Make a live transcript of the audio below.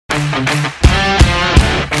So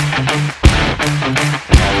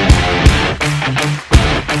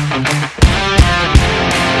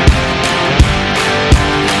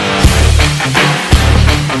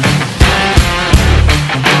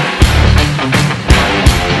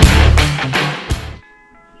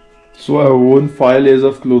I have worn 5 layers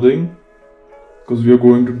of clothing because we are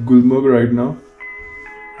going to Gulmarg right now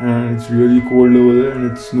and it's really cold over there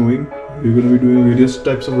and it's snowing. We're going to be doing various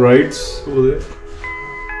types of rides over there,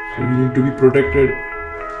 so we need to be protected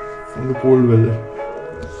from the cold weather.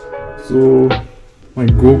 So my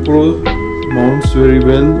GoPro mounts very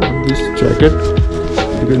well on this jacket.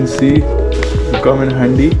 You can see it come in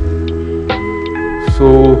handy. So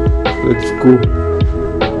let's go.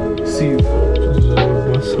 See, this is our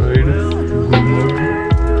bus ride to Gulmarg.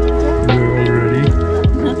 We are all ready.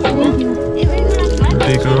 It'll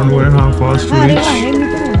take around 1.5 hours to reach.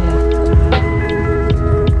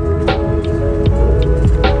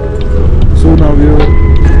 So now we are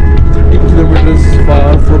 30 kilometers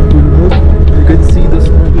far from Gulmarg. You can see the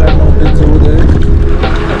snow-clad mountains over there.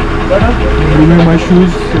 I'm removing my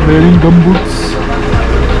shoes, wearing gumboots.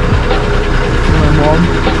 My mom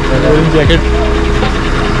wearing jacket.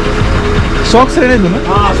 Socks रहने दो ना?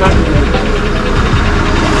 हाँ,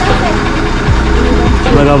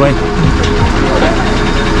 लगा भाई।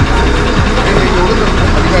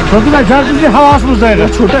 तो तुम्हें चार तुझे हवा से जाएगा।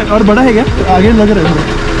 छोटा है और बड़ा है क्या? आगे लग रहा है।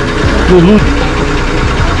 जो loose.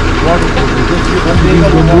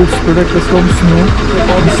 Boots protect us from snow,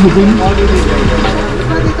 slipping.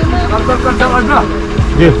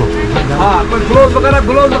 देखो। हाँ, कोई ग्लोव्स वगैरह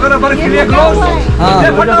बर्फ के लिए ग्लोव्स। हाँ। ये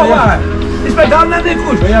फटा हुआ है। इसमें डालना नहीं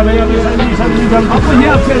कुछ।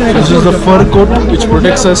 This is the fur coat which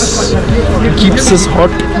protects us, keeps us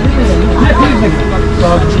hot.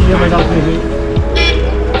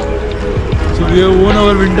 So we have worn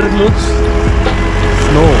our winter clothes.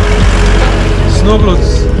 Snow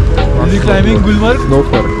clothes. We'll be climbing Gulmarg.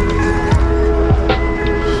 Snowfall.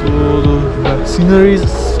 So the scenery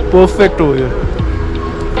is perfect over here.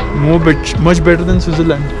 Much better than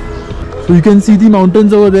Switzerland. So you can see the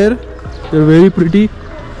mountains over there. They're very pretty.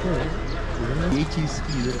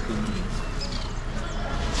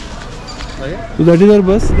 So that is our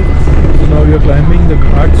bus. So now we are climbing the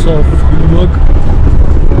ghats of Gulmarg.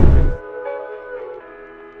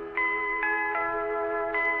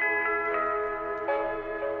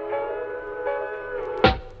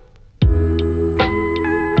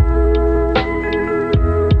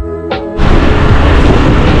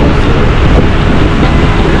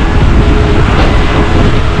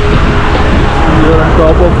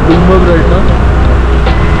 Top of Gulmarg right now.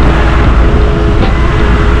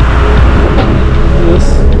 Yes.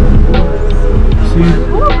 See,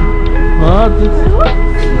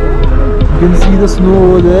 you can see the snow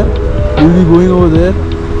over there. We'll be going over there.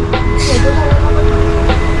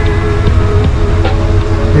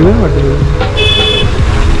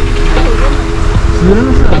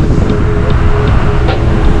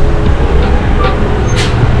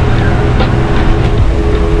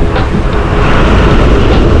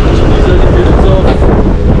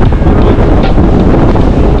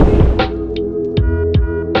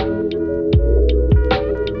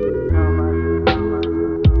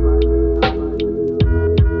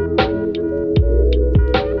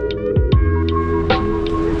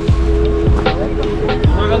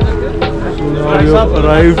 We have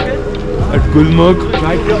arrived at Gulmarg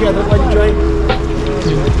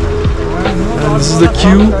and this is the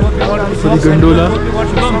queue for the gondola.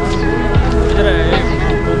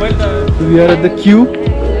 We are at the queue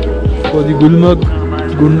for the Gulmarg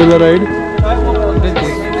Gondola ride.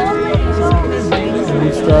 We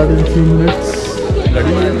start in 3 minutes.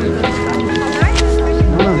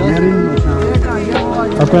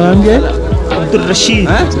 आपका नाम क्या है? अब्दुल रशीद।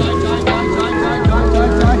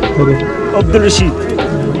 अब्दुल रशीद।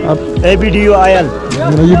 आप ABDUIL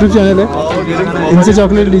मेरा YouTube channel है। इनसे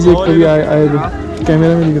chocolate लीजिए कभी आए तो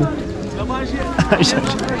कैमरा में दिख रहा है।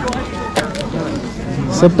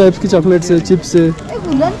 सब टाइप्स की चॉकलेट्स है, चिप्स है।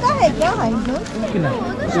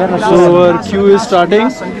 So our queue is starting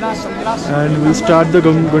and we'll start the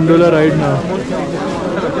gondola ride now.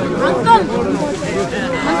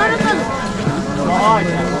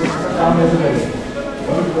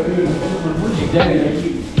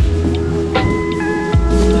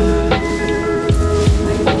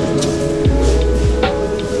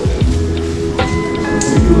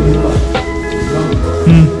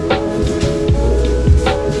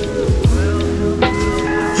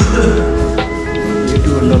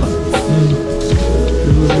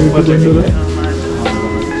 Gondola.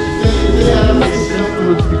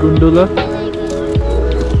 Towards the gondola.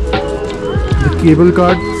 The cable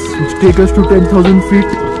carts which take us to 10,000 feet.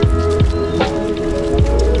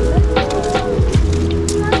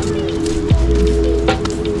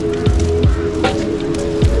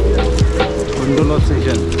 Gondola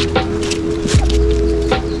station.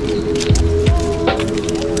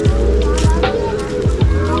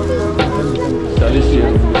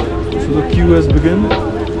 So the queue has begun.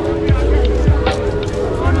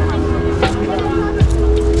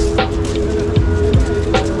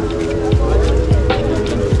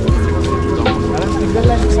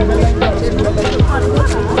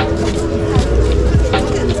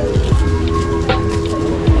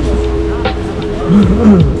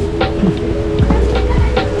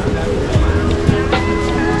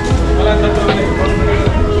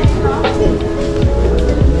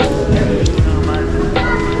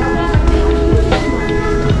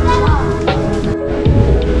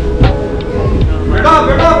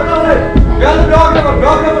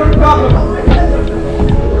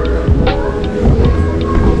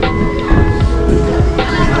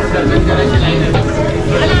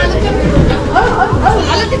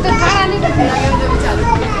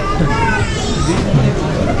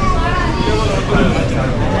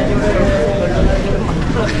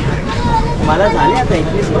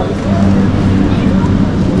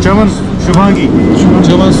 चमन शुभांगी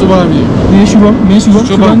चमन शुभांगी मैं शुभम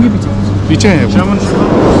शुभांगी पीछे है चमन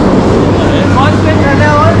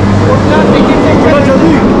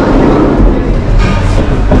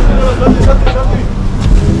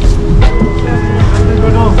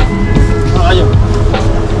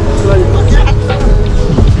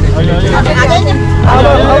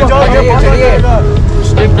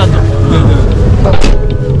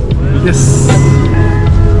yes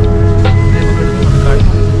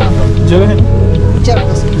जगह है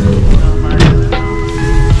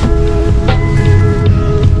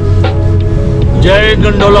जय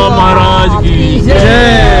gondola महाराज की जय।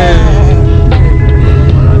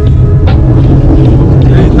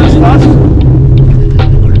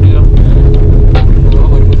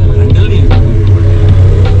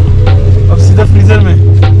 अब सीधा फ्रीजर में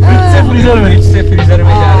फ्रीजर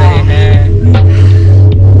में जा रहे हैं।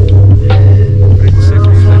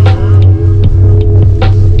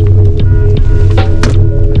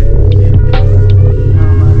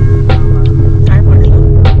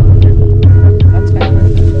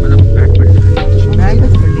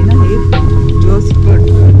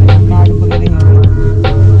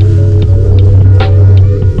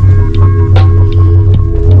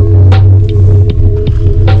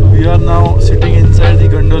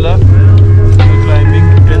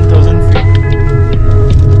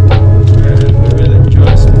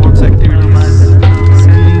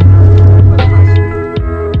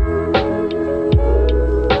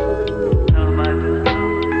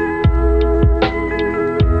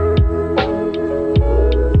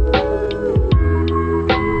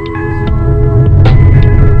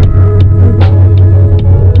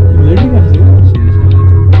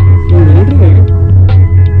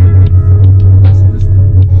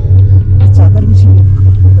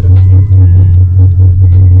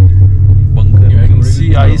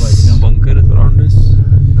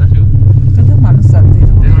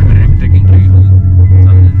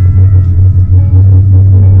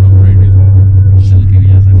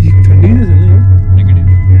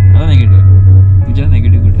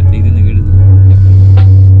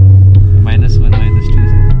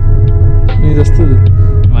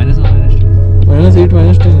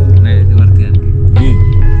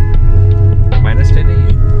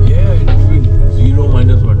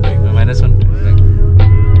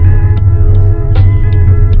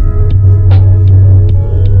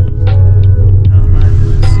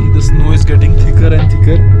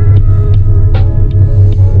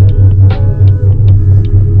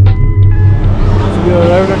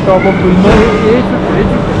 Top of Gulmarg.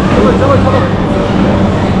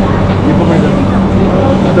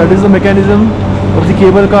 That is the mechanism of the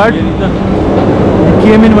cable cart. We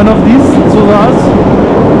came in one of these. This was ours.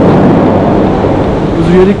 It was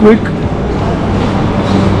really quick.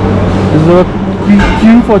 This is a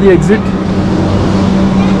queue for the exit.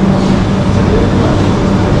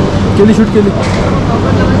 Kelly, shoot Kelly.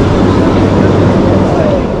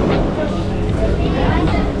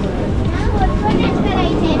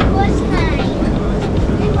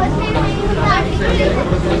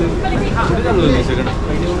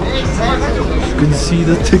 You can see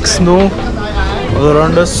the thick snow all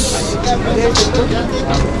around us.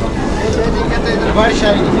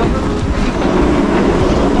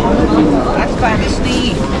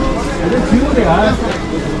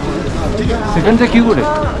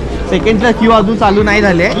 सेकंडचा Q अजून चालू नाही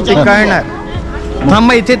झाले, ते कळणार.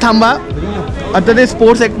 थांबा, इथे थांबा. आता ते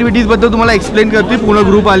स्पोर्ट्स ॲक्टिव्हिटीजबद्दल तुम्हाला एक्सप्लेन करते पूर्ण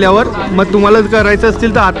ग्रुप आल्यावर. मग तुम्हाला जर करायचं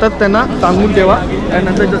असतील तर आताच त्यांना सांगून ठेवा,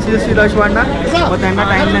 त्यानंतर जशी जशी रश वाढणार मग त्यांना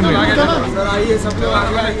टाइम नाही मिळेल.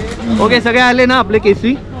 ओके, सगळे आले ना आपले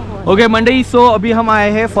केसी? ओके मंडई, सो अभी हम आए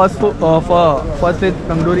हैं फर्स्ट फेज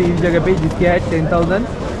कंगडोरी इस जगह पे, जिसकी है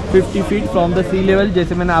 10,050 feet from the C level,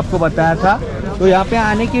 जैसे मैंने आपको बताया था. तो यहाँ पे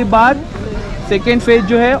आने के बाद सेकेंड फेज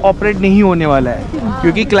जो है ऑपरेट नहीं होने वाला है,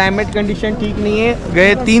 क्योंकि क्लाइमेट कंडीशन ठीक नहीं है.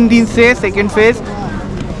 गए 3 दिन से सेकेंड फेज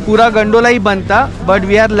पूरा गंडोला ही बंद था, but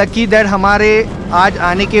we are lucky that हमारे आज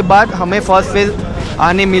आने के बाद हमें फर्स्ट फेज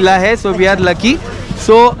आने मिला है. So we are lucky.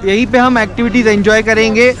 सो यहीं पे हम एक्टिविटीज़ एंजॉय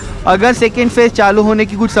करेंगे. अगर सेकेंड फेज चालू होने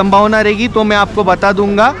की कुछ संभावना रहेगी तो मैं आपको बता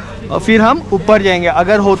दूंगा, फिर हम ऊपर जाएंगे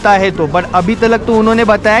अगर होता है तो. बट अभी तक तो उन्होंने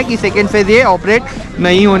बताया कि सेकेंड फेज ये ऑपरेट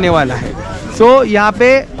नहीं होने वाला है. सो यहाँ पे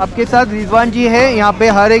आपके साथ रिजवान जी है. यहाँ पे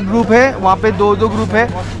हर एक ग्रुप है, वहाँ पे 2-2 ग्रुप है.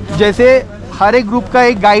 जैसे हर एक ग्रुप का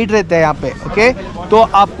एक गाइड रहता है यहाँ पे. ओके, तो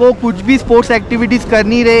आपको कुछ भी स्पोर्ट्स एक्टिविटीज़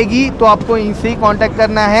करनी रहेगी तो आपको इनसे ही कांटेक्ट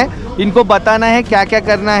करना है. इनको बताना है क्या क्या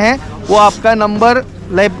करना है. वो आपका नंबर,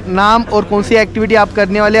 नाम और कौन सी एक्टिविटी आप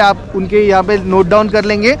करने वाले आप उनके यहाँ पे नोट डाउन कर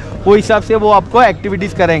लेंगे. वो हिसाब से वो आपको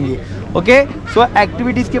एक्टिविटीज़ कराएंगे. ओके, सो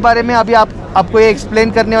एक्टिविटीज़ के बारे में अभी आपको ये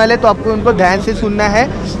एक्सप्लेन करने वाले, तो आपको उनको ध्यान से सुनना है.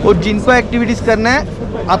 और जिनको एक्टिविटीज़ करना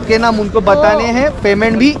है आपके नाम उनको बताने हैं.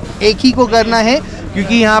 पेमेंट भी एक ही को करना है,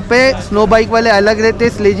 क्योंकि यहाँ पे स्नो बाइक वाले अलग रहते,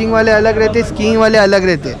 स्लेजिंग वाले अलग रहते, स्कीइंग वाले अलग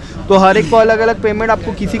रहते. तो हर एक को अलग अलग पेमेंट,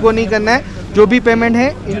 आपको किसी को नहीं करना है. जो भी पेमेंट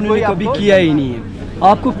है इन्होंने कभी किया ही नहीं है.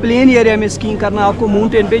 आपको प्लेन एरिया में स्कीइंग करना, आपको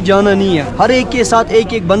माउंटेन पे जाना नहीं है. हर एक के साथ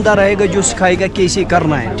एक एक बंदा रहेगा जो सिखाएगा कैसे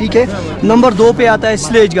करना है. ठीक है. नंबर 2 पे आता है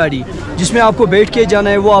स्लेज गाड़ी, जिसमें आपको बैठ के जाना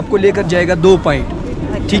है. वो आपको लेकर जाएगा 2 पॉइंट.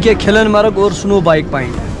 ठीक है, खिलनमर्ग और स्नो बाइक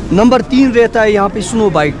पॉइंट. नंबर 3 रहता है यहाँ पे स्नो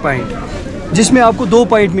बाइक पॉइंट, जिसमें आपको 2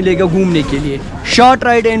 पॉइंट मिलेगा घूमने के लिए. Short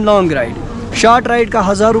ride and long ride. Short ride का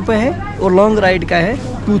 1000 रुपये है और लॉन्ग राइड का है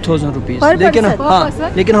 2000 रुपीज़. लेकिन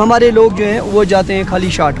हाँ, लेकिन हमारे लोग जो हैं वो जाते हैं खाली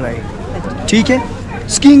शॉर्ट राइड. ठीक है.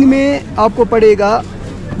 स्कीइंग में आपको पड़ेगा,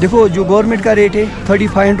 देखो जो गवर्नमेंट का रेट है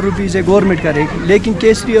 3500 रुपीज़ है गवर्नमेंट का रेट, लेकिन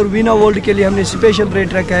केसरी और वीना वर्ल्ड के लिए हमने स्पेशल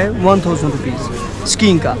रेट रखा है 1000 रुपीज़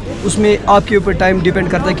स्कीइंग का. उसमें आपके ऊपर टाइम डिपेंड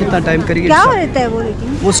करता है कितना टाइम करेंगे. क्या रहता है वो,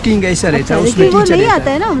 लेकिन वो स्कीइंग ऐसा रहता है. अच्छा, उसमें वो टीचर नहीं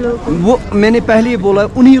आता है ना हम लोग को. वो मैंने पहले ही बोला,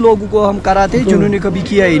 उन्हीं लोगों को हम कराते हैं जिन्होंने कभी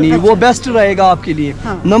किया ही नहीं. वो बेस्ट रहेगा आपके लिए.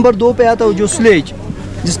 नंबर 2 पे आता है जो स्लेज,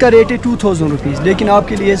 जिसका रेट है 2000 रुपीज़, लेकिन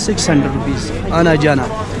आपके लिए 600 रुपीज़ आना जाना.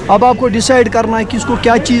 अब आपको डिसाइड करना है किसको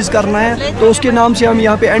क्या चीज़ करना है, तो उसके नाम से हम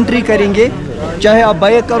यहाँ पे एंट्री करेंगे. चाहे आप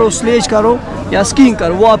बाइक करो, स्लेज करो या स्कीइंग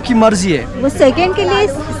करो, वो आपकी मर्जी है. वो सेकंड के लिए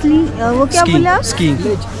वो क्या बोला? स्कीइंग.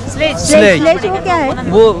 स्लेज वो क्या है?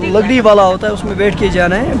 वो लकड़ी वाला होता है, उसमें बैठ के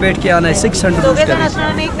जाना है, बैठ के आना है. 600 रुपीज़.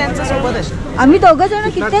 हम 2 जन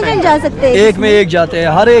कितने जन जा सकते हैं? एक में एक जाते हैं,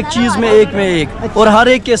 हर एक चीज़ में एक में एक. और हर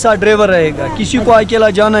एक के साथ ड्राइवर रहेगा, किसी को अकेला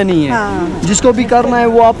जाना नहीं है. जिसको भी करना है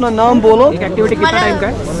वो अपना नाम बोलो. एक्टिविटी कितना टाइम का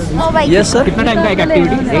है? Yes sir. कितना टाइम का एक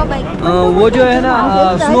एक्टिविटी? वो जो है ना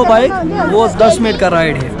स्नो बाइक, वो 10 मिनट का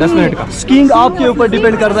राइड है. 10 मिनट का. स्कीइंग आपके ऊपर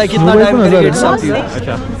डिपेंड करता है कितना टाइम करेंगे.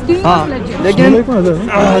 अच्छा. हाँ, लेकिन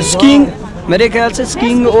स्कीइंग मेरे ख्याल से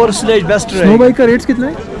स्कीइंग और स्लेज बेस्ट रहेगा. स्नो बाइक का रेट्स कितना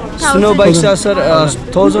है? स्नो बाइक का सर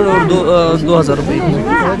 1000 और 2000 रुपये.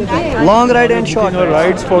 Long ride and short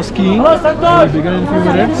Rides for skiing will begin in few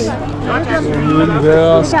minutes. So we will wear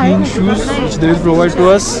our skiing shoes, which they will provide to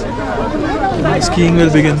us. Skiing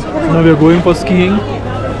will begin. Now we are going for skiing.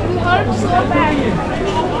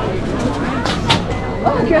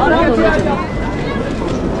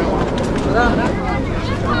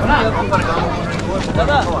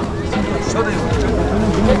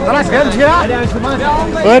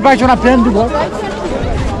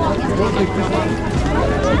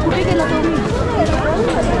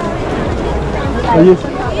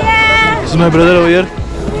 This is my brother over here.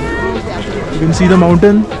 You can see the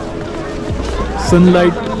mountain,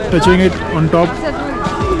 sunlight touching it on top.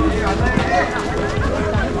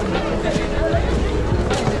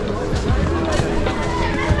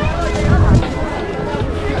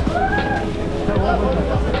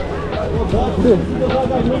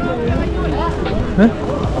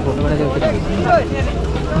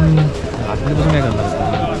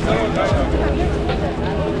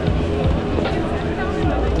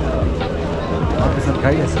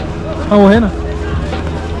 हाँ वो है ना.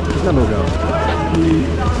 कितना लोग हैं?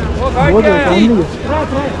 बहुत है.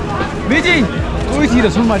 बीजी कोई थी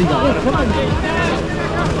रसूल मारी का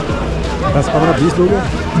 10-15-20 लोग हैं.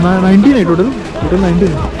 19 है टोटल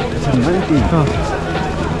 19. हाँ.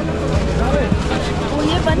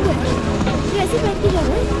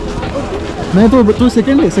 नहीं तो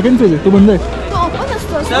सेकंड है, सेकंड फेज है तो बंदा है.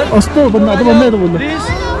 असतो बंदा तो बंदा है तो बोल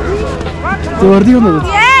तो वर्दी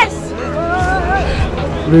बंदा.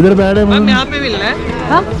 वेदर बैड है मैम यहाँ पे मिलना है।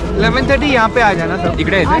 हाँ 11:30 यहाँ पे आ जाना सब।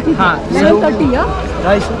 इकडे हाँ 11:30 हाँ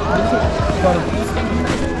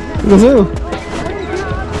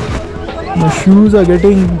My shoes are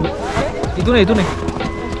getting. इथून आहे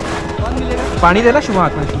पाणी द्यायला शुभ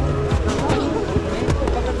हात नाही।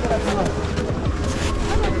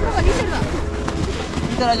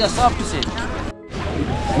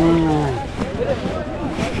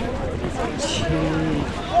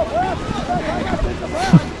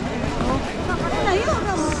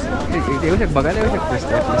 बघायला येऊ शकतोस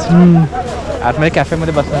आतमध्ये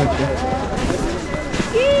कॅफेमध्ये बसणार होते।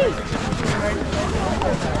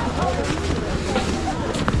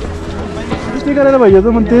 ते करायला पाहिजे तर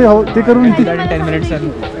मग ते करून 10 मिनिट्स 10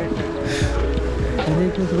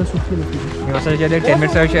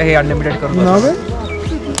 मिनिट्स हे अनलिमिटेड करून नाव आहे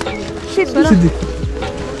सिद्धी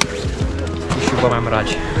शुभ मॅम राज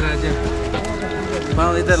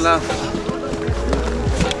इधर ला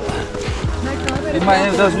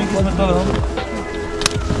 10 मिनट में तो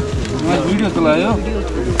वीडियो चलायो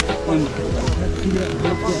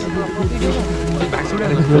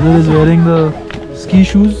brother is wearing the ski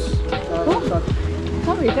shoes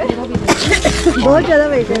बहुत ज़्यादा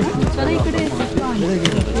वेट है। चलो इकडे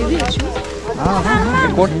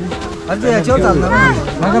कोट अरे याच्यावर चालणार ना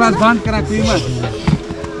मगर आज बांध करा तुम्ही मत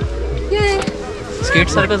स्केट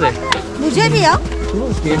सारखंच आहे। मुझे भी आओ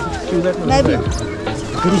मैं भी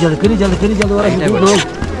करी जल्द वाला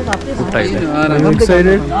खूप टाईट आहे। I'm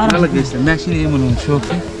excited अलग दिसतं मॅक्सिन ये म्हणून शोक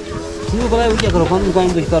तुम्ही बघा क्या करो काम काम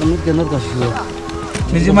कुछ करने के अंदर का शोक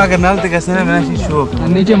नीचे मार करना तो कैसे ना मॅक्सिन शोक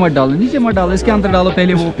नीचे मत डालो इसके अंदर डालो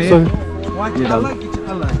पहले वो पे ये डालो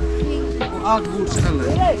आग बूट से अलग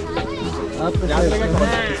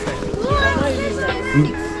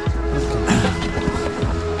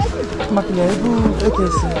मत ले बूट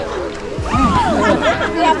कैसे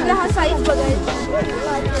आपला हा साईज बघायचा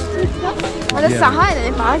मला 6 आहे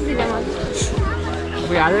ना 5 दिले मला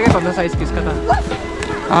वो याद है क्या 15 साइज किसका था?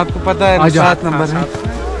 आपको पता है 7 नंबर है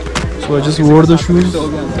so I just wore the shoes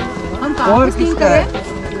हम कहां पे स्कीइंग करें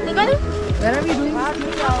निकाल वेयर आर वी डूइंग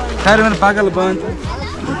खैर मैंने पागल बंद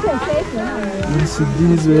and Siddhi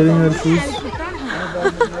is wearing her shoes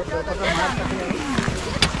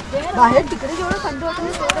बाहेर तिकडे जेवढं थंड होतं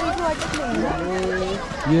ना तेवढं इथे वाटत नाही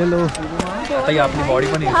ना ये लो आता ये अपनी बॉडी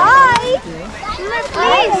पण हाय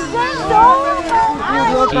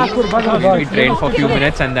we train for a few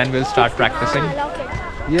minutes and then we'll start practicing.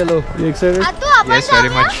 ये लो you excited Yes, very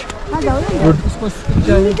much.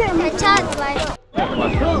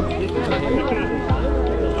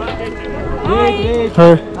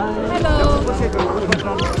 Hi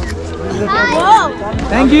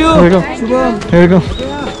thank you here you go here you go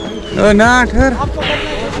ना ठहर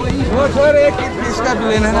छोड़ एक इसका भी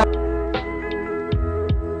लेना है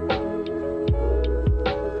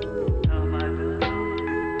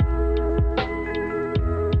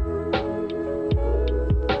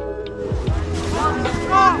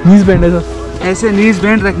knees bend है sir ऐसे नीज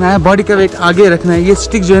बेंड रखना है बॉडी का वेट आगे रखना है ये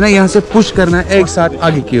स्टिक जो है ना यहाँ से पुश करना है एक साथ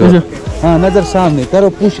आगे की ओर हाँ नजर सामने करो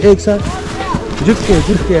पुश एक साथ झुक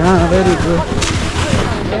के हाँ वेरी गुड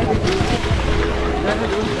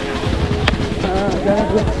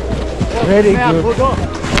वेरी गुड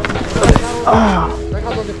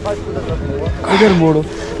इधर मोड़ो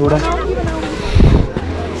थोड़ा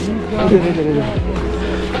इधर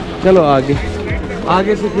चलो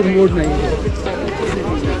आगे से फिर मोड़ना ही है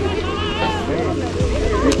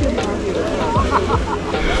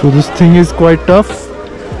so this thing is quite tough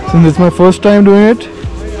since it's my first time doing it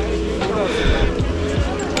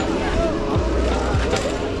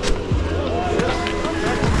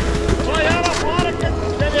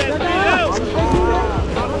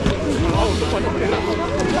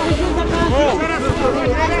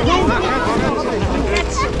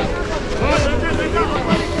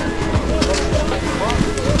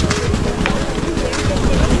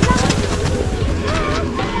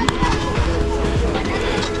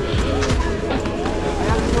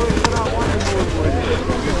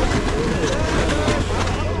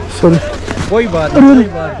sorry कोई बात नहीं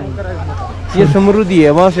ये समृद्धि है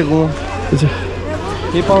वहाँ से घूम अच्छा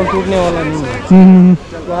ये पाँव टूटने वाला नहीं है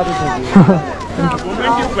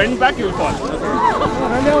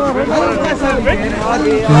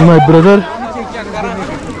this is my brother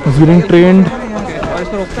he's getting trained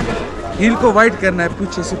heal को वाइड करना है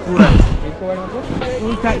पीछे से पूरा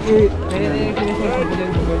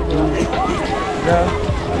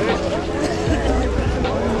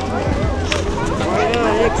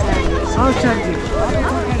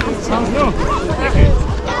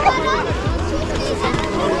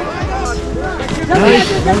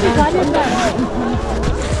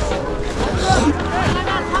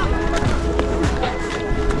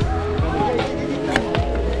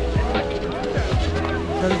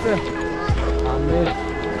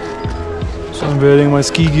wearing my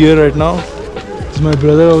ski gear right now. This is my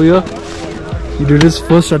brother over here. He did his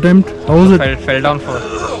first attempt. How was it? Fell down for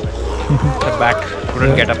the back.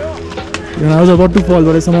 Couldn't get up. And I was about to fall,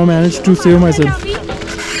 but I somehow managed to save myself.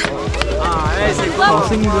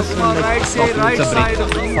 Crossing this one, right side, right side.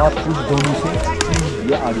 दोनों से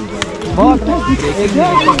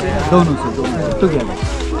together.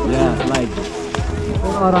 Yeah, like this.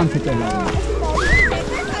 आराम से चलना है.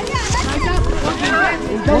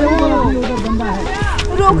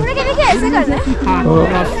 रोकने के लिए क्या ऐसे करना है?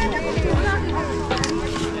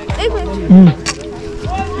 एक मिनट.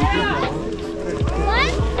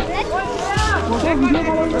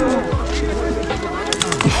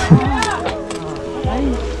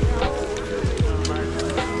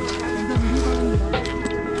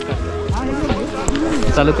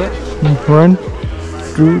 चालू थे 1,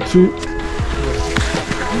 2, 3.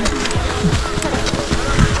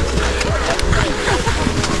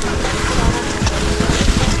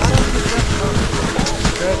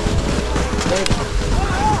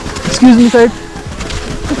 Excuse me, side.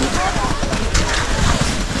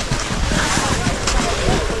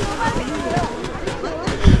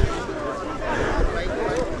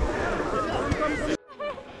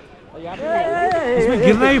 इसमें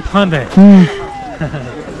गिरना ही फंद है.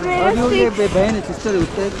 बहन सिस्टर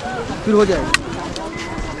उत्तर फिर हो जाएगा.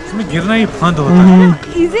 इसमें गिरना ही फंद होता है.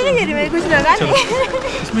 इजीली गिरी, मेरे कुछ लगा नहीं.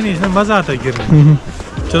 इसमें नहीं, इसमें मजा आता है गिरने.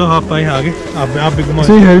 चलो आप आए आगे. आप भी घुमाओ.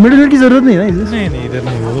 हेलमेट की जरूरत नहीं है ना? नहीं इधर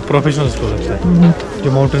नहीं, वो प्रोफेशनल्स को लगता है जो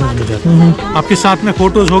माउंटेन में जाते हैं. आपके साथ में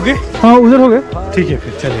फोटोज हो गए? हाँ, उधर हो गए. ठीक है,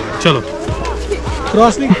 फिर चलेगा. चलो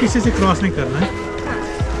क्रॉस नहीं, किसी से क्रॉस नहीं करना है.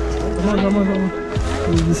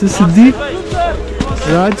 This is Siddhi,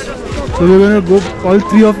 Raj. So we're gonna go all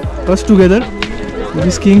three of us together. We'll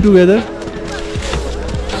be skiing together.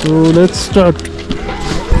 So let's start.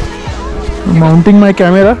 I'm mounting my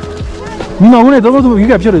camera. मी मागून येतो का तू? ही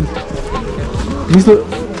कॅप्चर होईल. मी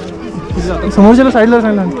समोरच्याला साईडला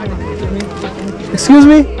Sangla. Excuse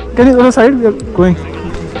me, can you थोड़ा साइड? गोइंग.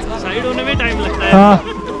 साइड होने में टाइम लगता है. हाँ,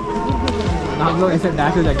 आप लोग ऐसे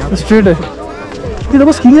डैश हो जाएगा. स्ट्रेट है. ती लोक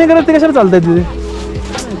स्कीइंग नाही करत, ते कशाला चालतायत तिथे?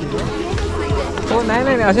 हो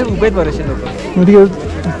नाही असे उभे आहेत बरेचसे लोक. ठीक आहे.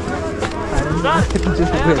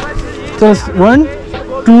 चल 1,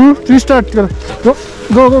 2, 3 स्टार्ट कर. गो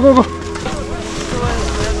गो गो गो गो.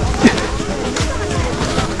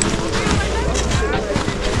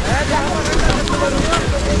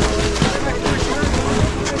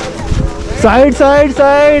 Side side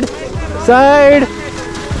side side.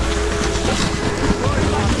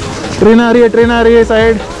 Train आ रही है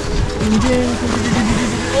साइड.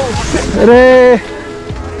 अरे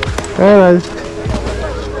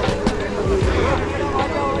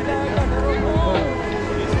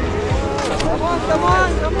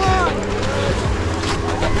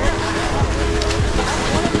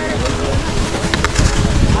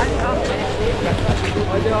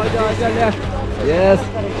यस.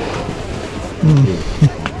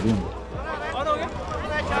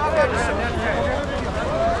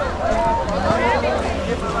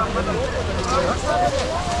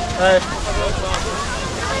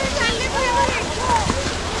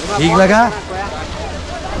 ठीक लगा?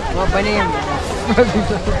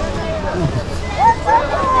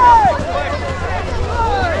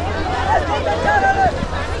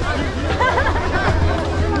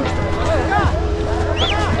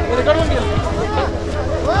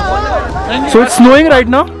 So it's snowing right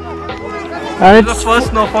now, and it's The first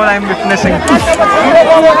snowfall I'm witnessing.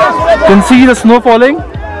 you can see the snow falling.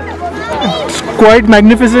 It's quite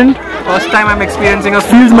magnificent. First time I'm experiencing a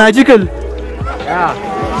Feels magical. Yeah.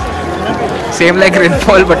 Same like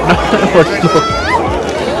rainfall, but not for snow.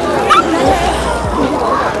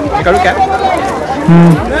 करूँ क्या?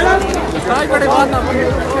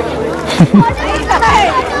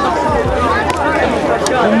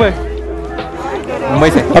 मुंबई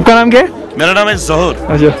से. आपका नाम क्या है? मेरा नाम है ज़हूर.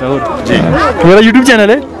 अच्छा, ज़हूर जी. मेरा YouTube चैनल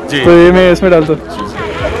है जी. तो ये मैं इसमें डालता हूँ.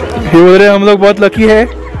 ये बोल रहे हम लोग बहुत लकी है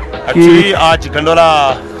एक्चुअली आज गंडोला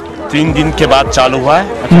 3 दिन के बाद चालू हुआ है.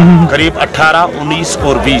 करीब 18, 19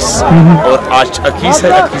 और 20 और आज 21 है.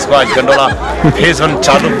 21 को आज गंडोला फेज 1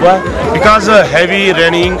 चालू हुआ है. Because heavy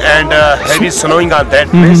raining and heavy snowing on that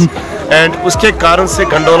place and उसके कारण से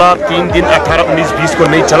गंडोला 3 दिन 18, 19, 20 को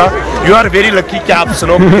नहीं चला. यू आर वेरी लकी कि आप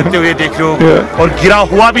स्नो गिरते हुए देख रहे हो और गिरा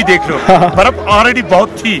हुआ भी देख रहे हो. बर्फ ऑलरेडी बहुत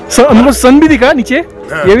थी. हमको सन भी दिखा नीचे.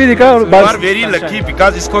 ये भी दिखा. और you are very lucky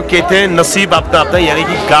because इसको कहते हैं नसीब अपना अपना, यानी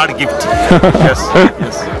कि God gift. Yes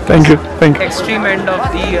yes. Thank you. Extreme end of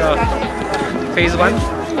the phase 1.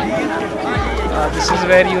 This is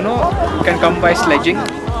where you can come by sledging.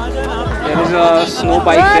 There is a snow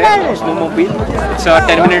bike there, a snowmobile. It's a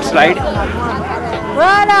 10 minutes ride.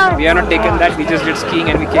 We are not taken that. We just did skiing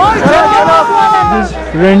and we came. This is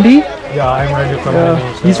Randy. Yeah, I'm ready from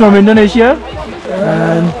Indonesia. He's from Indonesia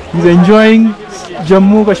and he's enjoying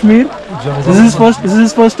Jammu Kashmir. This is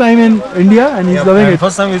his first time in India and he's loving it.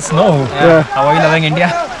 First time it's snow. Yeah. How are you loving India?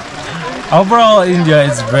 Overall, India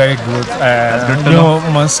is very good. You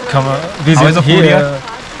must come visit How is the food here. here?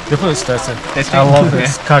 The food is tasty. Tasty? I love Okay.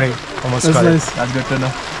 this curry. Almost That's curry. nice. That's good to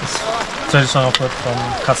know. Traditional food from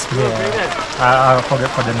Kashmir. I forget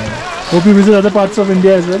for the name. Hope you visit other parts of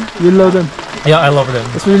India as well. You'll love them. Yeah, I love them.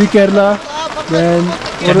 Especially Kerala. Then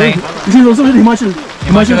Chennai. this is also with Himachal.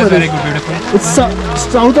 Himachal is very Pradesh. good, beautiful. It's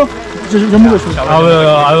south of Jammu Kashmir.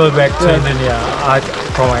 I will back to India. I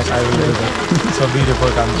promise I will do that. So beautiful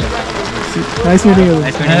country. Nice meeting you.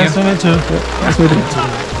 Nice meeting you. Nice to meet you. Nice meeting you.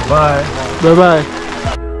 Bye. Bye bye.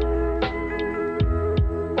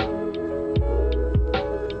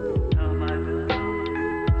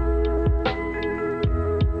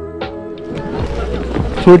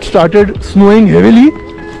 So it started snowing heavily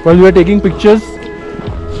while we were taking pictures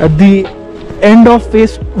at the end of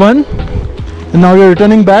phase 1 and now we are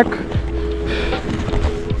returning back.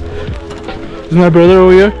 This is my brother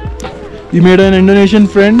over here. He made an Indonesian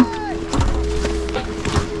friend.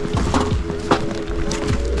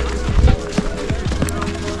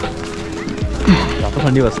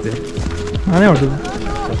 ठंडी बसते आने वाटत.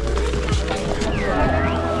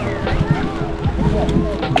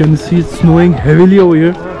 You can see it's snowing heavily over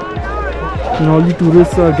here and all the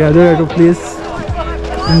tourists are gathered at a place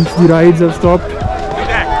since the rides have stopped.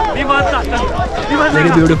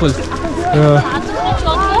 Very beautiful.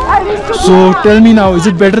 So tell me now, is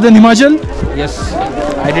it better than Himachal? Yes,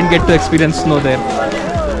 I didn't get to experience snow there.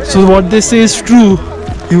 So what they say is true.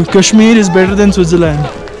 Kashmir is better than Switzerland.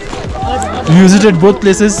 We visited both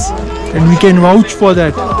places and we can vouch for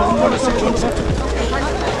that.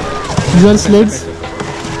 These are sleds.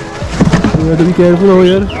 We have to be careful over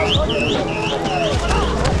here.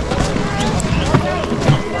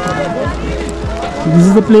 This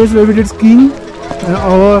is the place where we did skiing and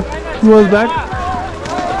our 2 hours back.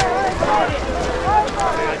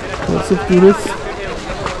 Lots of tourists.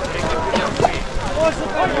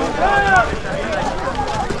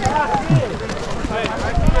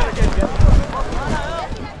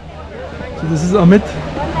 So this is Amit,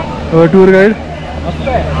 our tour guide.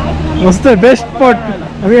 मस्त आहे, best spot.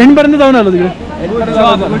 आम्ही and पर्यंत जाऊन आलो तिकडे. Good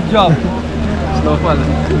job. Snowfall.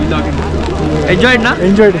 Enjoyed na?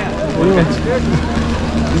 Enjoyed. Very much.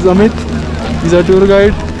 This is Amit. He's our tour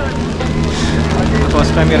guide.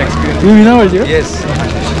 First time you're experiencing. You विना पाहिजे का? Yes.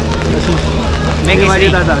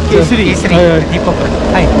 Kesari. Kesari. Hi, hi.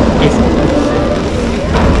 Hi. Kesari.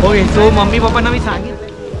 Okay, so mummy पप्पांना मी सांगितलं.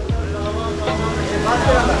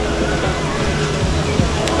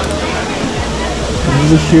 This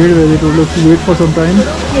is a shade where they told us to wait for some time.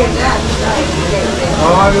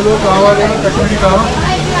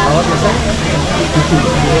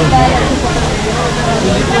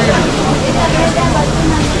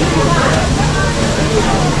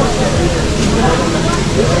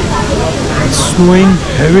 It's snowing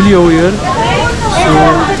heavily over here. So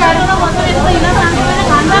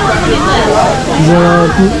these are our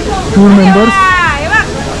tour members.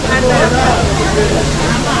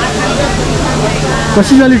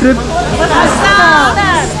 कशी झाली trip?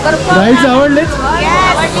 Rides आवडलेत?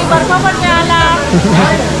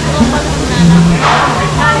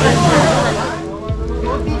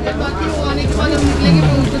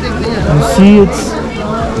 See, it's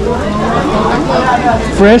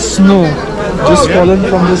fresh snow just fallen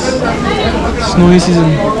from this snowy season.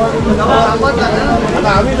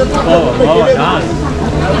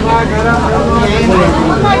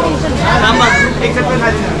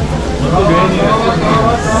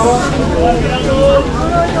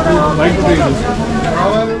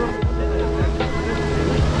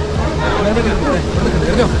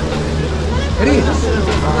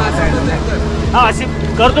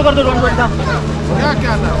 करतो दोन मिनिटं.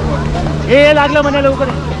 हे लागलं म्हणे लवकर.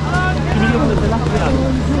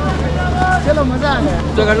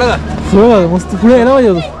 So मस्त पुढे यायला पाहिजे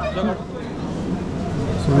होतं.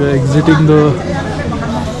 So we are exiting the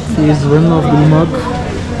phase 1 of Gulmarg.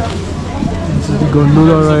 This is the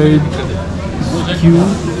gondola ride queue.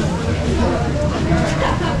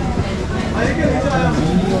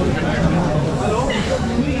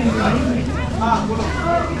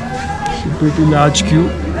 It's a pretty large queue.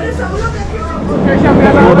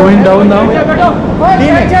 We're going down now.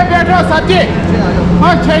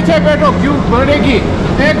 बैठो क्यों बढ़ेगी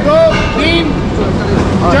 1 2 3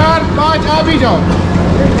 4 5 आ भी जाओ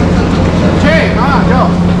 6 हाँ जाओ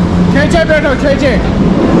 6 बैठो 6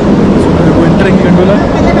 एंटरिंग गंडोला।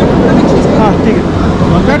 हाँ ठीक है।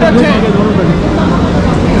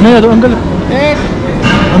 नहीं दो अंकल,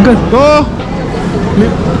 अंकल 2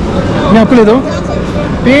 मैं आपको ले दो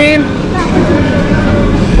 3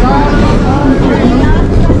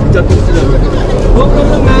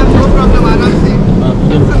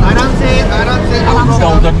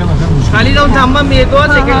 खाली जाऊन थांबा मी येतो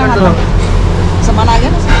सेकंड सामान आ गया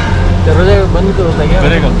ना? दरवाजा बंद करो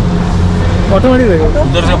करेगा ऑटोमेटिक रहेगा।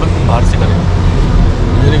 उधर से बंद बाहर से करेगा।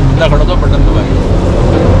 इधर एक बंदा खड़ा था button दबाएगा।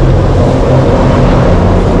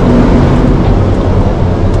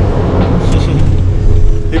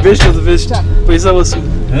 Best of the best. पैसा वसूल,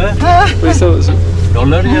 पैसा वसूल।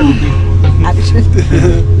 डॉलर या रुपये?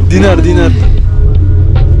 दिनार दिनार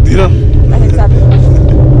दिरहम।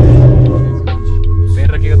 पैर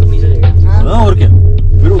रखेगा तो नीचे जाएगा। हाँ और क्या,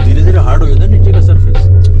 फिर वो धीरे धीरे हार्ड हो जाता है नीचे का सरफेस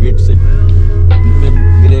वेट से।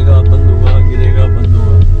 गिरेगा बंद होगा, गिरेगा बंद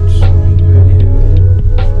होगा।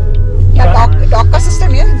 क्या डॉग का सिस्टम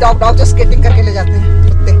है? डॉग जो स्केटिंग करके ले जाते हैं,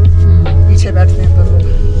 कुत्ते पीछे बैठते हैं तो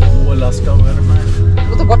वो लास्ट का वगैरह में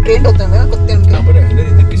वो तो बहुत ट्रेंड होते हैं ना कुत्ते उनके।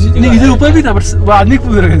 नहीं इधर ऊपर भी था बट वो आदमी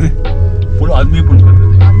कूद रहे थे। पुल आदमी पुल कर रहे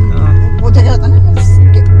थे। वो जगह होता है ना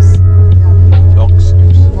डॉग्स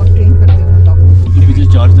बहुत ट्रेन करते हैं डॉग। उनके पीछे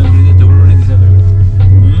 4 जन रहे थे, जबरदस्त नहीं दिशा में।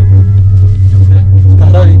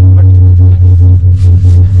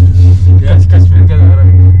 कश्मीर का नजारा है।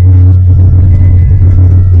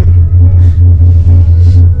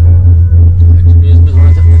 एक्चुअली इसमें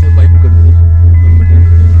थोड़ा सा ऐसे वाइप कर दीजिए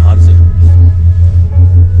बाहर से।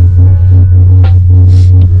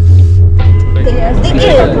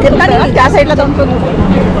 देखिए कितना नहीं क्या साइड लगा उनको।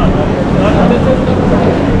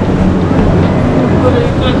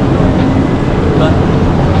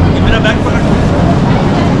 मेरा बैग पकड़।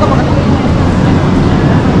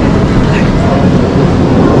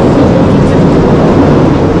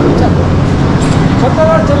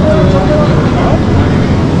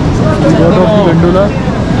 Got off the gondola.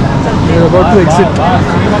 We are about to exit.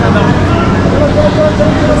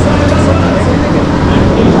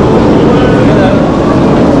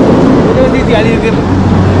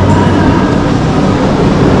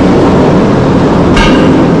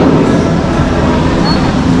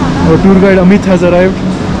 Our tour guide Amit has arrived.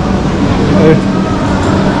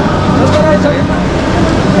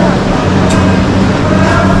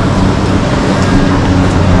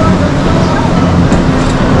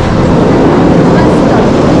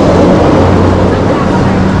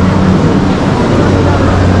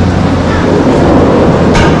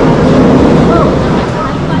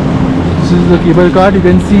 This is the cable cart. You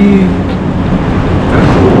can see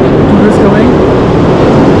tourists coming.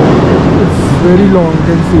 It's very long. You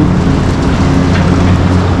can see.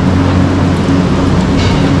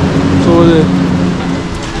 So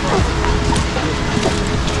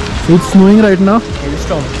it's snowing right now.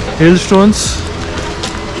 Hailstones.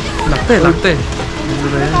 लगते हैं।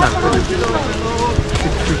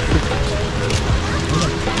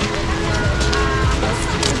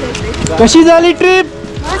 कशी झाली trip?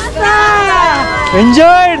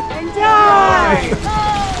 Enjoyed?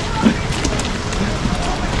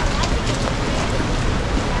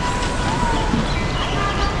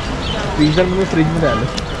 Freezer मध्ये freeze मध्ये आलं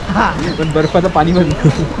पण बर्फाचं पाणी मध्ये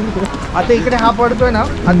आता इकडे हा पडतोय ना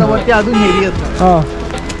आता वरती अजून हेवी असणार हा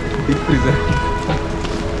डीप फ्रीजर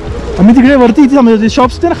आम्ही तिकडे वरती इथे थांबलो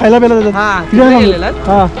शॉप्स होते ना खायला प्यायला देतात तिकडे गेलेला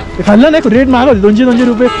हा ते खाल्लं नाही रेट महाग होते 200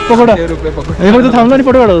 रुपये पकोडा हे फक्त थांबलो आणि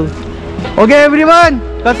फोटो काढतो ओके एव्हरीवन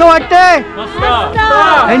कसं वाटतंय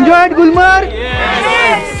एन्जॉयड गुलमर्ग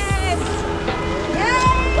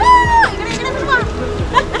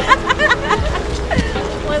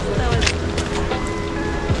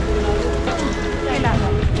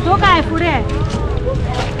तो काय पुढे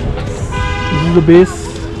This is the base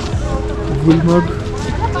of Gulmarg.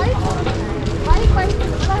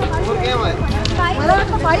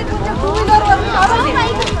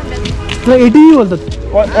 So ATV बोलतात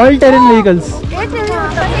all terrain vehicles.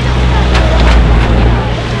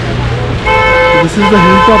 This is the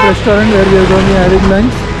Hilltop restaurant where we are going to be having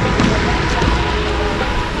lunch.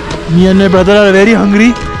 Me and my brother are very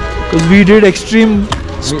hungry because we did extreme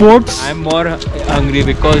sports. I'm more hungry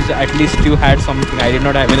because at least you had something. I did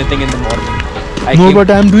not have anything in the morning. But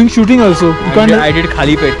I'm doing shooting also. You can't. I did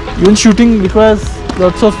khali pet. Even shooting requires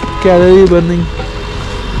lots of calorie burning.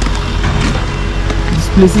 This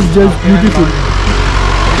place is just beautiful.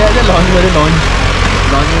 There's a launch.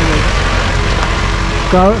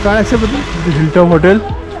 Car accept the Hilltop Hotel.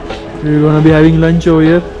 We're gonna be having lunch over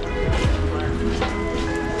here.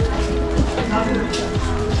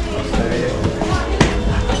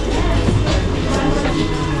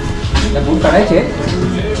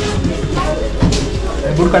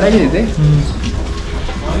 So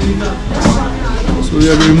we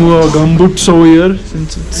have to remove our gumboots over here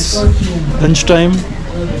since it's lunch time.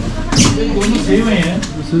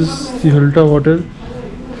 This is the Hilltop Hotel.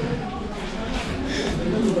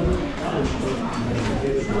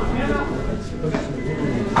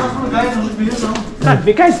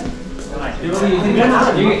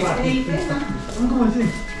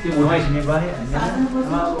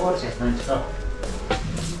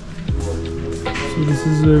 So this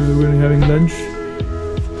is where we're going to be having lunch.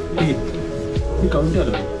 This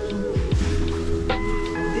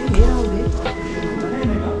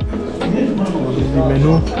is the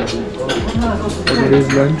menu for today's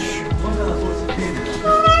lunch.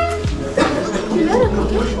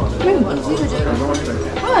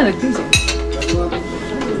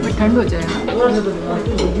 ठंड हो जाएगा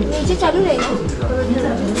नीचे चालू रहेगा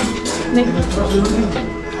नहीं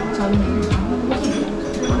चालू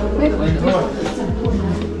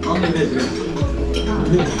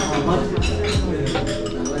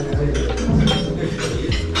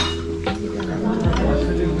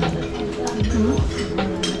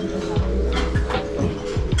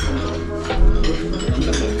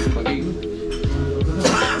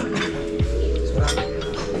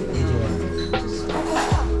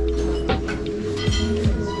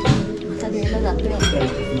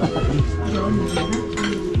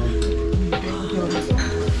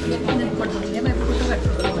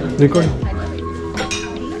Record.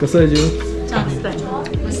 कसं आहे जेवण?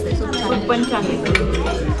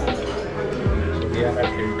 We are at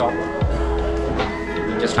Hilltop.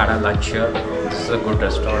 We just had our lunch here. This is a good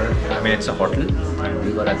restaurant. I mean, it's a hotel, and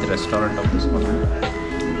we were at the restaurant of this hotel.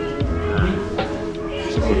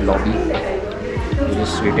 It's a good lobby. We're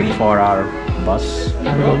just waiting for our bus.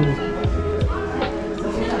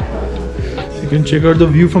 You can check out the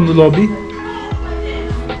view from the lobby.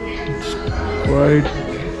 It's quite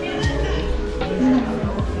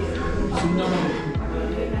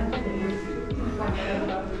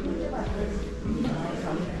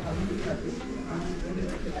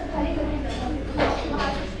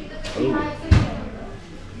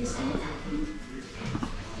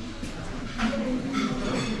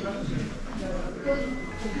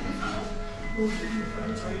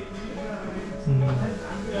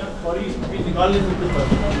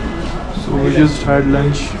So we just had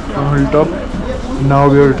lunch from Hilltop. Now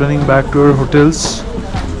we are returning back to our hotels.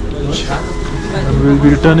 And we'll be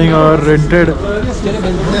returning our rented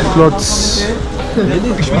plots.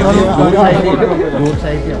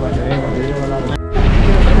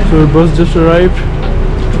 So our bus just arrived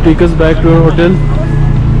to take us back to our hotel.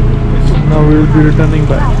 Now we will be returning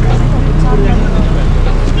back. Now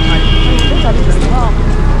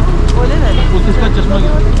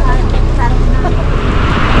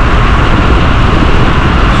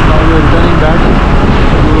we are returning back to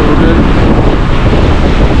our hotel.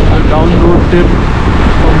 The down road trip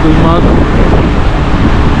from Gulmarg.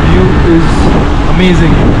 View is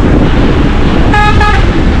amazing.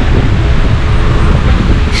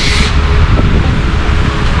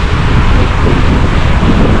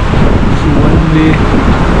 So one day.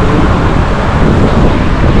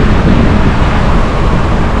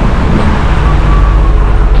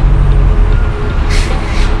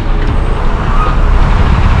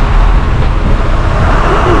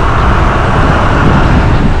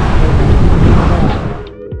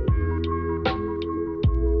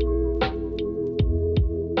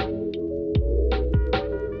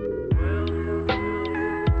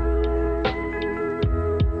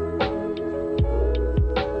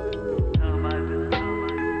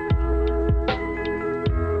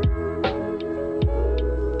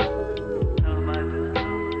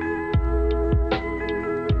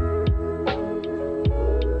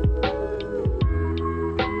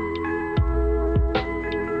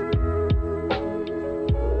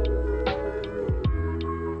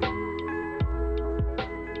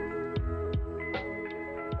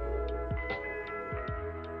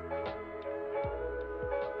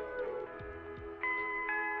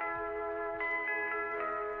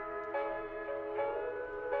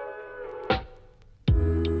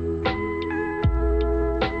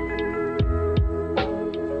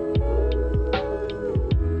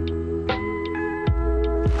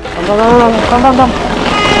 Come.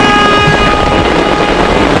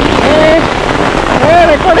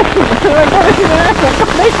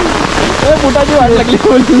 बुटाची वाट लागली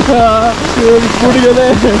boot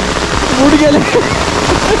गेले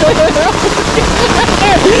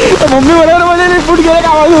mummy बरोबर म्हणजे boot गेले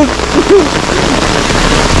कामातून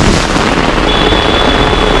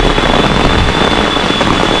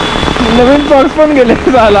नवीन purse पण गेले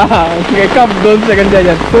झाला एका 2 सेकंडच्या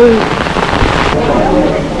ह्याच्यात This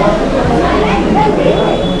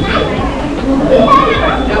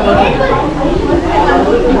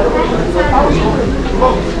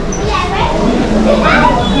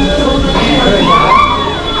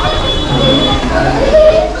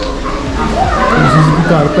is the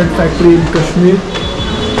Carpet Factory in Kashmir.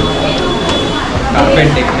 Carpet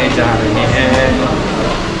देखने जा रहे हैं।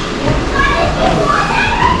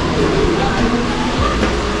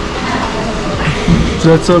 So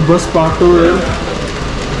that's our bus parked over there.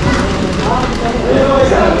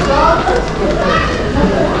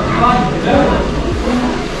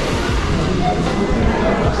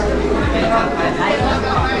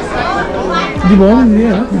 ఇది బాగుంది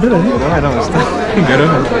ఇద్దరు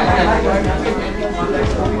गरम है।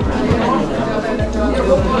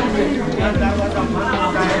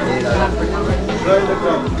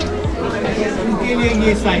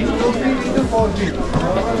 ये साइज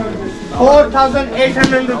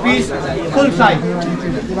 4,800 रुपीज फुल साइज।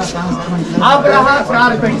 अब रहा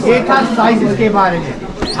कारपेट, ये था साइज इसके बारे में।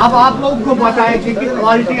 अब आप लोगों को बताएं कि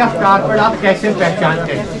क्वालिटी ऑफ कारपेट आप कैसे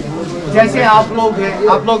पहचानते हैं। जैसे आप लोग हैं,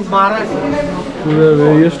 आप लोग Maharashtra. There are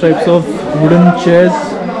various types of wooden chairs.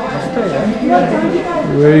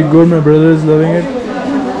 Very good. My brother is loving it.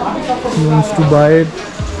 He wants to buy it.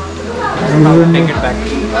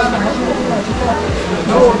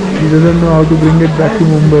 He doesn't know how to bring it back to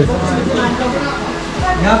Mumbai.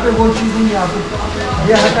 यहाँ पे वो चीज़ नहीं है, आपको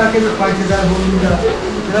ये हटा के 5,000 बोलूँगा,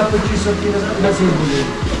 मेरा 2500 की नसीब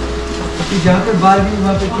बोलेगा। जहाँ पे बाल भी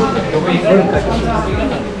वहाँ पे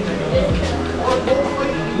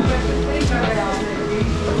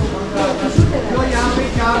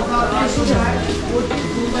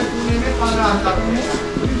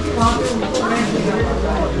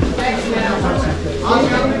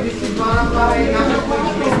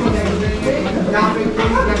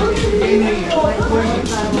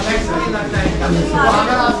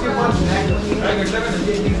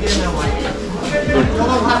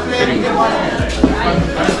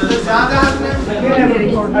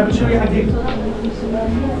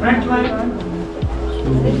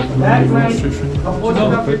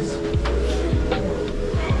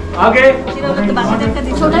आगे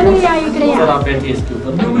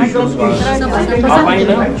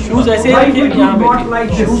शूज ऐसे रखिए, यहाँ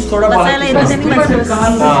बैठिए, शूज थोड़ा बनाते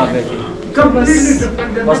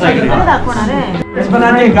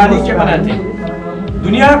हैं, गालीचे बनाते हैं।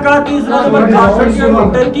 दुनिया का तीसरा नंबर कारपेट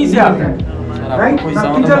टर्की से आता है।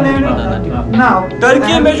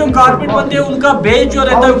 टर्की में जो कारपेट बनते हैं उनका बेस जो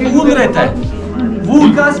रहता है वूल रहता है, वूल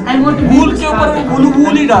के ऊपर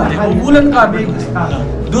वूल ही डालते हैं, वूलन कारपेट।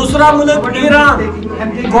 दूसरा मुल्क ईरान,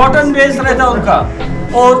 कॉटन बेस रहता है उनका,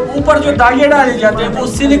 और ऊपर जो धागे डाले जाते हैं वो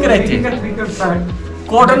सिल्क रहते हैं,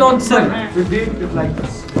 कॉटन ऑन सिल्क।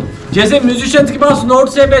 जैसे म्यूजिशियंस के पास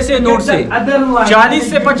नोट्स है, वैसे नोट्स है। 40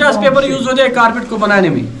 से 50 पेपर यूज होते हैं कारपेट को बनाने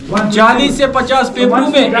में। 40 से 50 पेपरों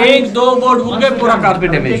में 1-2 बोर्ड हो गए, पूरा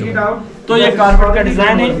कारपेट है। तो ये कारपेट का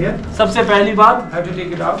डिजाइन है। सबसे पहली बात,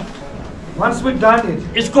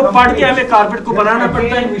 इसको पढ़ के हमें कारपेट को बनाना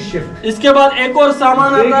पड़ता है। इसके बाद एक और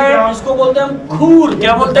सामान आता है, इसको बोलते हैं हम खूर।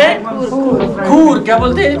 क्या बोलते हैं? खूर। क्या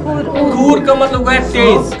बोलते हैं? खूर का मतलब है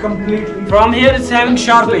तेज। From here it's having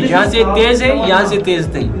sharp as, यहाँ से तेज है, यहाँ से तेज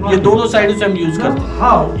नहीं। ये दोनों साइडों से हम यूज करते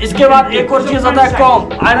हैं। इसके बाद एक और चीज आता है कॉम,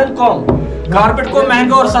 आयरन कॉम। कारपेट को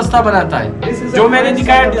महंगा और सस्ता बनाता है। जो मैंने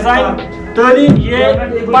दिखाया डिजाइन, तो ये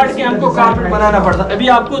पढ़ के हमको कारपेट बनाना पड़ता है। अभी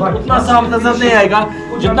आपको उतना साफ नजर नहीं आएगा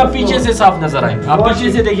जितना पीछे से साफ नजर आएगा। आप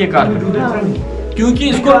पीछे से देखिए कारपेट, क्योंकि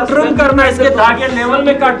इसको ट्रिम करना, इसके धागे लेवल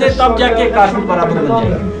में काटते तब जाके कारपेट बराबर बन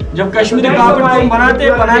जाएगा। जब कश्मीरी कारपेट को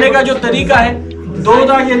बनाने का जो तरीका है, 2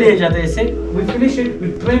 धागे लिए जाते हैं इससे,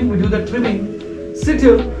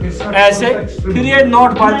 ऐसे, फिर ये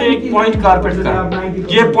नॉट बांधते एक पॉइंट कारपेट का।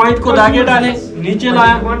 ये पॉइंट को धागे डाले, नीचे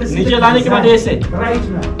लाया, नीचे लाने के बाद ऐसे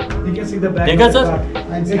देखा सर,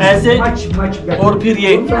 ऐसे, और फिर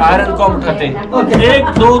ये आयरन को उठाते हैं। 1,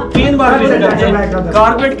 2, 3 बार करते हैं।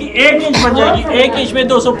 कारपेट की 1 इंच बन जाएगी। 1 इंच में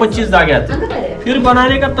 225 धागे आते हैं। फिर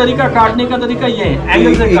बनाने का तरीका, काटने का तरीका ये है,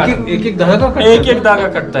 एंगल से एक एक धागा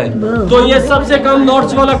कटता है। तो ये सबसे कम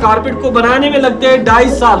नॉट्स वाला कारपेट को बनाने में लगते हैं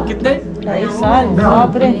 2.5 साल। कितने? 2.5 साल।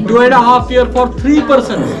 2.5 ईयर फॉर 3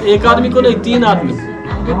 पर्सन। एक आदमी को नहीं, 3 आदमी।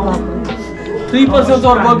 3 persons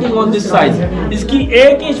are working on this size। इसकी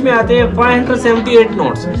 1 इंच में आते हैं 578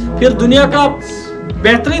 नोट्स। फिर दुनिया का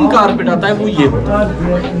बेहतरीन कारपेट आता है, वो ये होता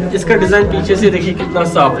है। इसका डिजाइन पीछे से देखिए कितना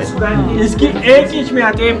साफ है। इसकी 1 इंच में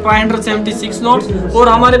आते हैं 576 नोट्स, और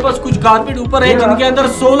हमारे पास कुछ कारपेट ऊपर है जिनके अंदर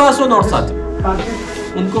 1600 नोट्स आते हैं।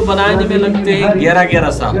 उनको बनाने में लगते हैं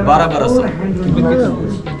 11 साल, 12 साल।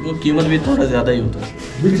 वो कीमत भी थोड़ा ज्यादा ही होता है।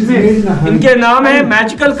 इनके नाम है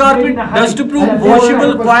magical carpet, dust proof,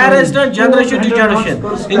 washable, fire resistant, generation to generation.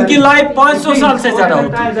 इनकी लाइफ 500 साल से ज्यादा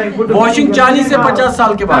होती है, वॉशिंग 40 से 50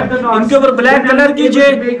 साल के बाद। इनके ऊपर ब्लैक कलर कीजिए,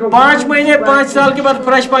 5 महीने 5 साल के बाद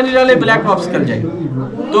फ्रेश पानी डाले, ब्लैक वापस कर जाए।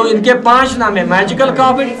 तो इनके 5 नाम है, magical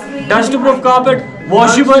carpet, dust proof carpet,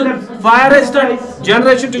 washable, fire resistant,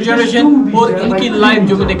 generation to generation. और इनकी लाइफ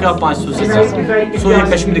जो मैंने कहा 500 से ज्यादा। सो ये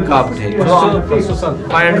कश्मीरी कारपेट है,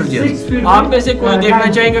 500 ईयर्स। आप में से कोई देखना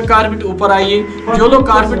चाहेंगे कारपेट, ऊपर आइए। जो लोग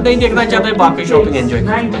कारपेट नहीं देखना चाहते बाकी शॉपिंग एंजॉय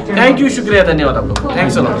करें। थैंक यू, शुक्रिया, धन्यवाद आप लोग।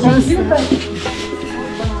 Thanks a lot.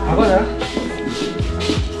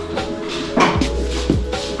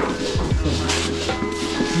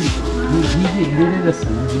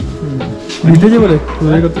 जे बोले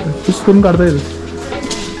कुछ करून काढता येईल.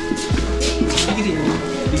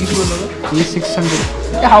 600.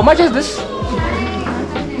 How much is this?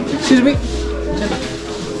 Excuse me.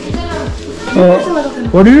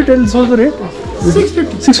 What did you tell us the rate?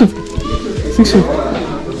 650. 650.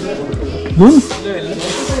 दोन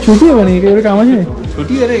छोटी आहे बनी, एवढे कामाची नाही.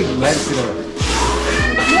 छोटी आहे रे, ब्लॅक सिल्वर.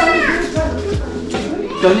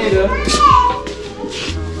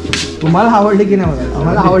 तुम्हाला आवडले की नाही?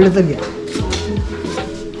 आम्हाला आवडले तर घ्या.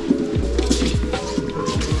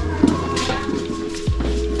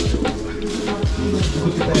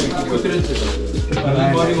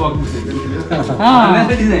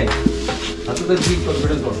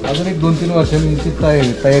 अजून एक 2-3 वर्षांची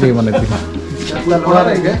तयारी आहे म्हणायची.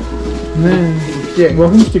 नाही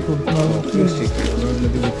वॉकिंग स्टिक.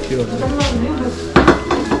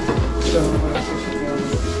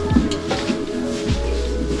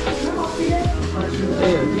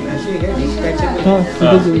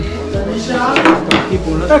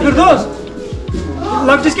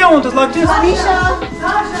 Laktis क्या होता है? Laktis?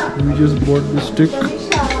 We just bought the stick.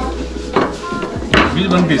 This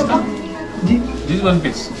one piece. This one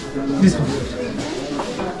piece. This one.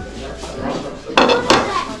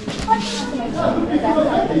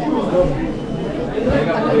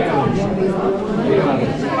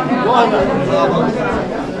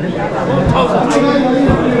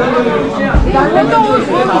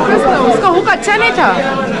 उसका हुक अच्छा नहीं था.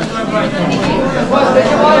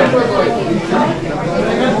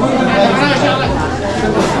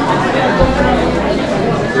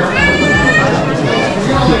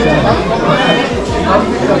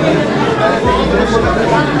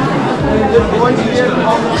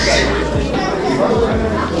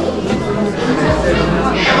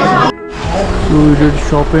 So we did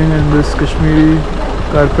shopping in this Kashmiri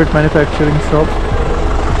carpet manufacturing shop.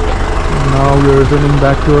 Now we are returning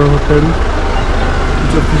back to our hotel,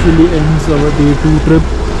 which officially ends our day 2 trip.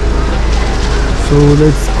 So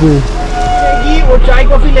let's go. वो चाय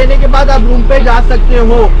coffee लेने के बाद आप रूम पे जा सकते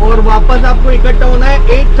हो और वापस आपको इकट्ठा होना है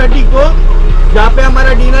 8:30 को, जहाँ पे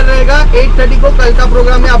हमारा डिनर रहेगा. 8:30 को कल का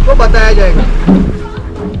प्रोग्राम में आपको बताया जाएगा.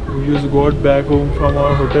 We just got back home from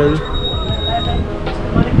our hotel.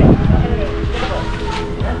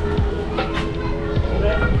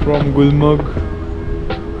 From Gulmarg.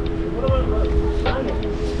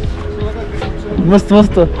 मस्त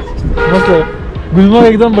मस्त मस्त. गुलमर्ग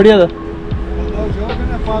एकदम बढ़िया था.